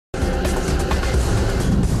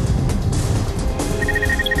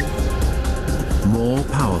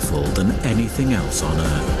more powerful than anything else on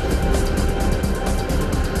Earth.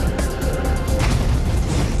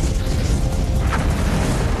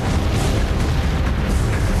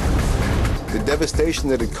 The devastation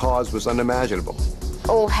that it caused was unimaginable.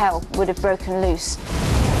 All hell would have broken loose.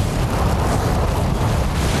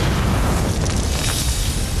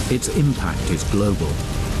 Its impact is global,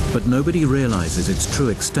 but nobody realizes its true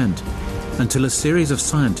extent until a series of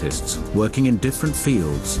scientists working in different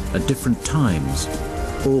fields at different times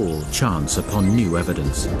all chance upon new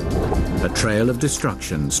evidence. A trail of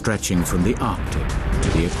destruction stretching from the Arctic to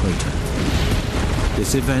the equator.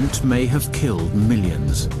 This event may have killed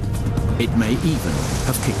millions. It may even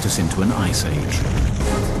have kicked us into an ice age.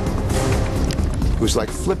 It was like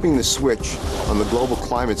flipping the switch on the global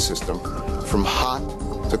climate system from hot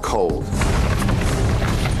to cold.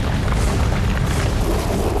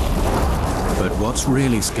 But what's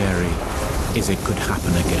really scary is it could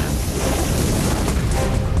happen again.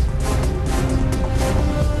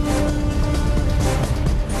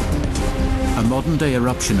 A modern-day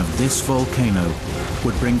eruption of this volcano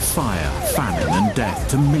would bring fire, famine, and death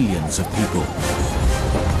to millions of people.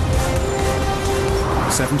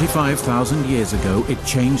 75,000 years ago, it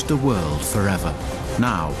changed the world forever.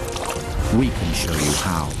 Now, we can show you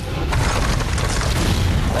how.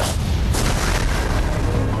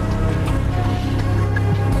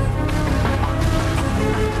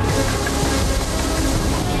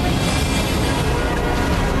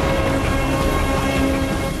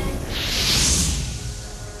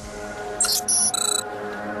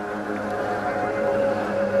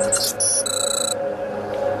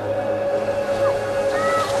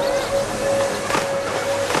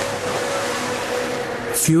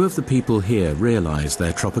 Few of the people here realize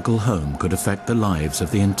their tropical home could affect the lives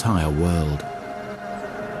of the entire world.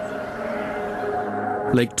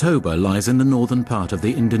 Lake Toba lies in the northern part of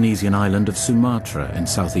the Indonesian island of Sumatra in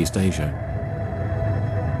Southeast Asia.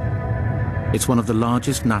 It's one of the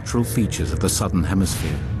largest natural features of the southern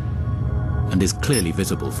hemisphere and is clearly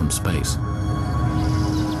visible from space.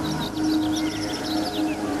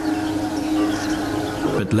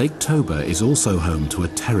 But Lake Toba is also home to a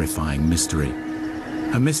terrifying mystery.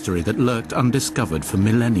 A mystery that lurked undiscovered for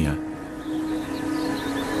millennia.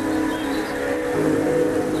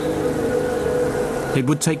 It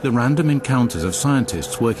would take the random encounters of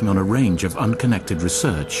scientists working on a range of unconnected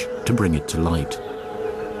research to bring it to light.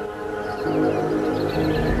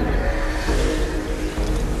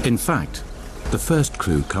 In fact, the first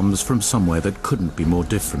clue comes from somewhere that couldn't be more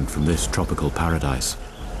different from this tropical paradise.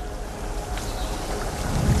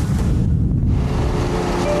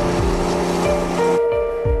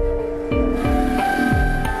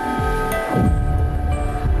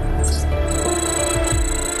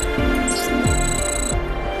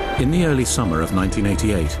 In the early summer of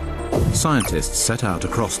 1988, scientists set out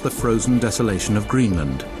across the frozen desolation of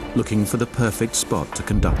Greenland, looking for the perfect spot to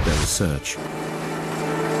conduct their research.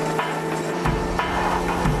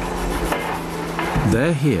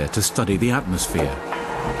 They're here to study the atmosphere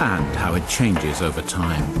and how it changes over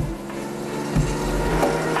time.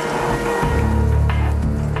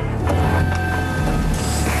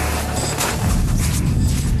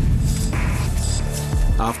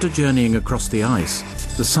 After journeying across the ice,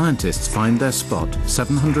 the scientists find their spot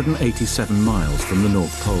 787 miles from the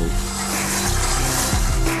North Pole.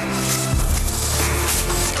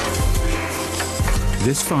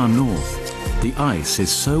 This far north, the ice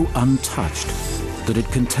is so untouched that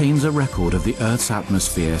it contains a record of the Earth's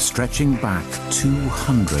atmosphere stretching back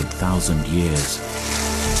 200,000 years.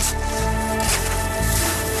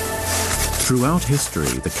 Throughout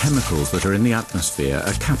history, the chemicals that are in the atmosphere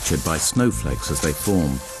are captured by snowflakes as they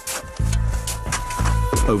form.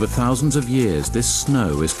 Over thousands of years, this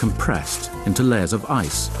snow is compressed into layers of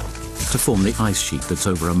ice to form the ice sheet that's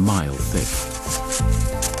over a mile thick.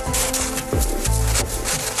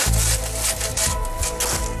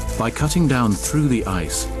 By cutting down through the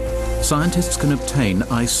ice, scientists can obtain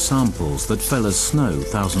ice samples that fell as snow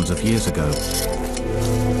thousands of years ago.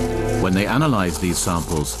 When they analyze these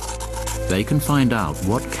samples, they can find out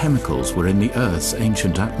what chemicals were in the Earth's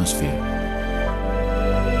ancient atmosphere.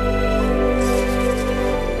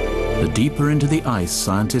 The deeper into the ice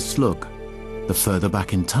scientists look, the further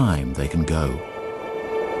back in time they can go.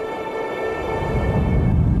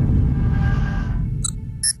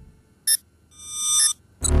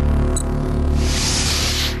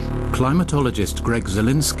 Climatologist Greg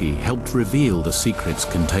Zielinski helped reveal the secrets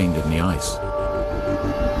contained in the ice.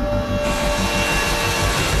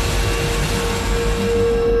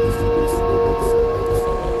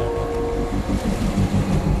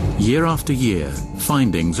 Year after year,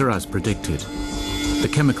 findings are as predicted. The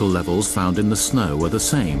chemical levels found in the snow are the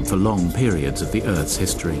same for long periods of the Earth's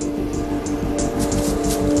history.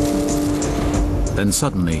 Then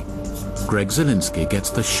suddenly, Greg Zielinski gets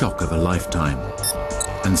the shock of a lifetime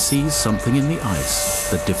and sees something in the ice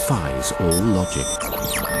that defies all logic.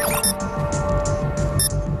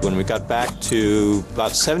 When we got back to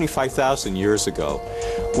about 75,000 years ago,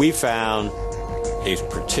 we found a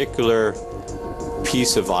particular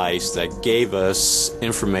piece of ice that gave us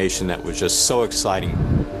information that was just so exciting.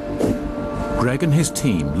 Greg and his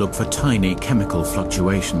team look for tiny chemical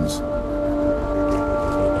fluctuations.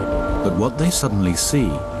 But what they suddenly see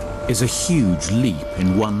is a huge leap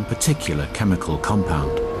in one particular chemical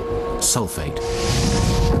compound, sulfate.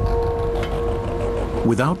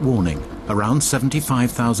 Without warning, around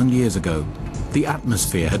 75,000 years ago, the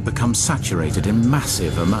atmosphere had become saturated in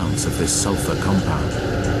massive amounts of this sulfur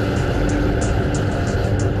compound.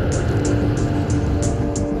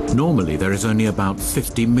 Normally, there is only about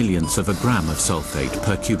 50 millionths of a gram of sulfate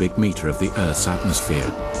per cubic meter of the Earth's atmosphere.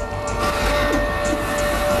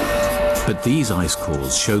 But these ice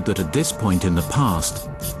cores showed that at this point in the past,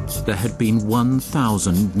 there had been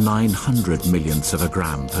 1,900 millionths of a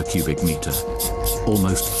gram per cubic meter,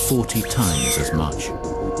 almost 40 times as much.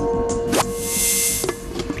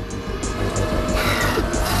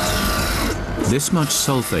 This much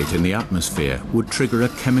sulfate in the atmosphere would trigger a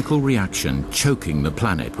chemical reaction choking the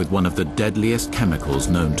planet with one of the deadliest chemicals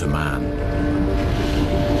known to man.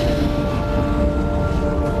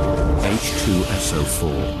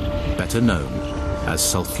 H2SO4, better known as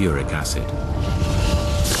sulfuric acid.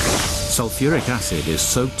 Sulfuric acid is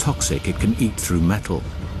so toxic it can eat through metal.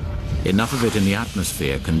 Enough of it in the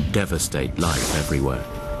atmosphere can devastate life everywhere.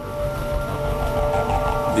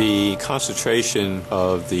 The concentration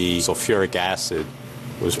of the sulfuric acid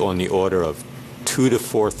was on the order of 2,000 to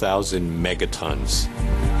 4,000 megatons.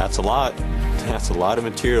 That's a lot. That's a lot of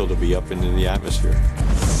material to be up into the atmosphere.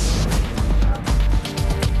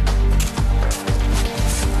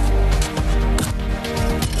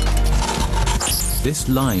 This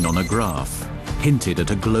line on a graph hinted at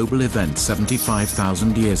a global event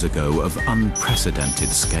 75,000 years ago of unprecedented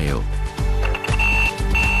scale.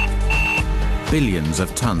 Billions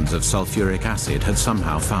of tons of sulfuric acid had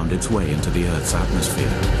somehow found its way into the Earth's atmosphere.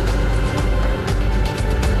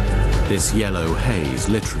 This yellow haze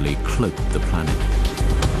literally cloaked the planet.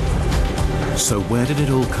 So where did it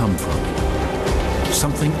all come from?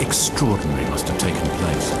 Something extraordinary must have taken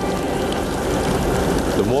place.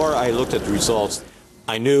 The more I looked at the results,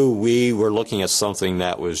 I knew we were looking at something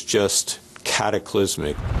that was just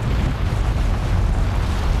cataclysmic.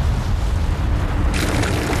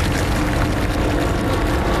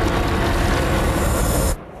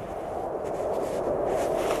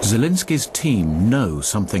 Zielinski's team know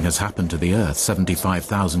something has happened to the Earth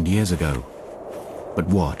 75,000 years ago. But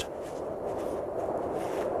what?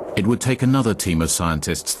 It would take another team of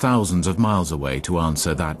scientists thousands of miles away to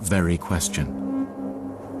answer that very question.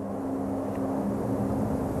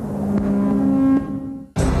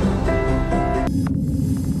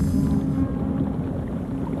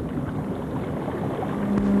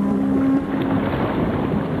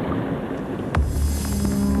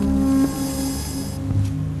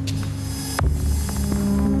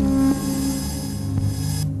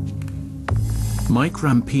 Mike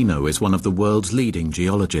Rampino is one of the world's leading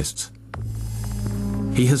geologists.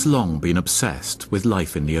 He has long been obsessed with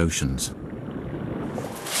life in the oceans.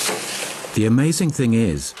 The amazing thing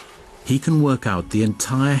is, he can work out the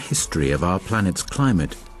entire history of our planet's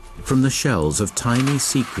climate from the shells of tiny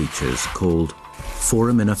sea creatures called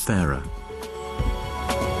foraminifera.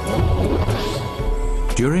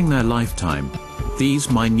 During their lifetime,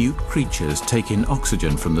 these minute creatures take in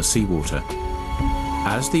oxygen from the seawater.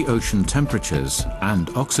 As the ocean temperatures and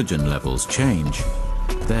oxygen levels change,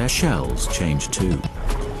 their shells change too.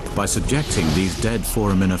 By subjecting these dead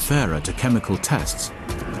foraminifera to chemical tests,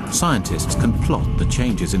 scientists can plot the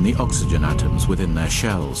changes in the oxygen atoms within their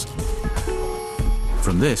shells.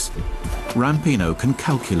 From this, Rampino can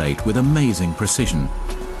calculate with amazing precision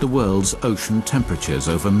the world's ocean temperatures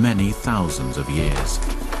over many thousands of years.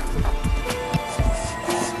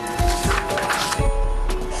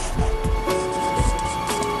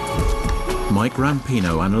 Mike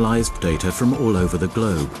Rampino analyzed data from all over the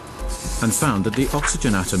globe and found that the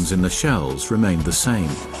oxygen atoms in the shells remained the same,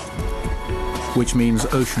 which means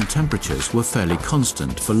ocean temperatures were fairly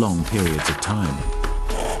constant for long periods of time.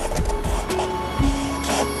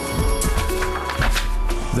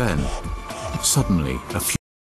 Then, suddenly, a few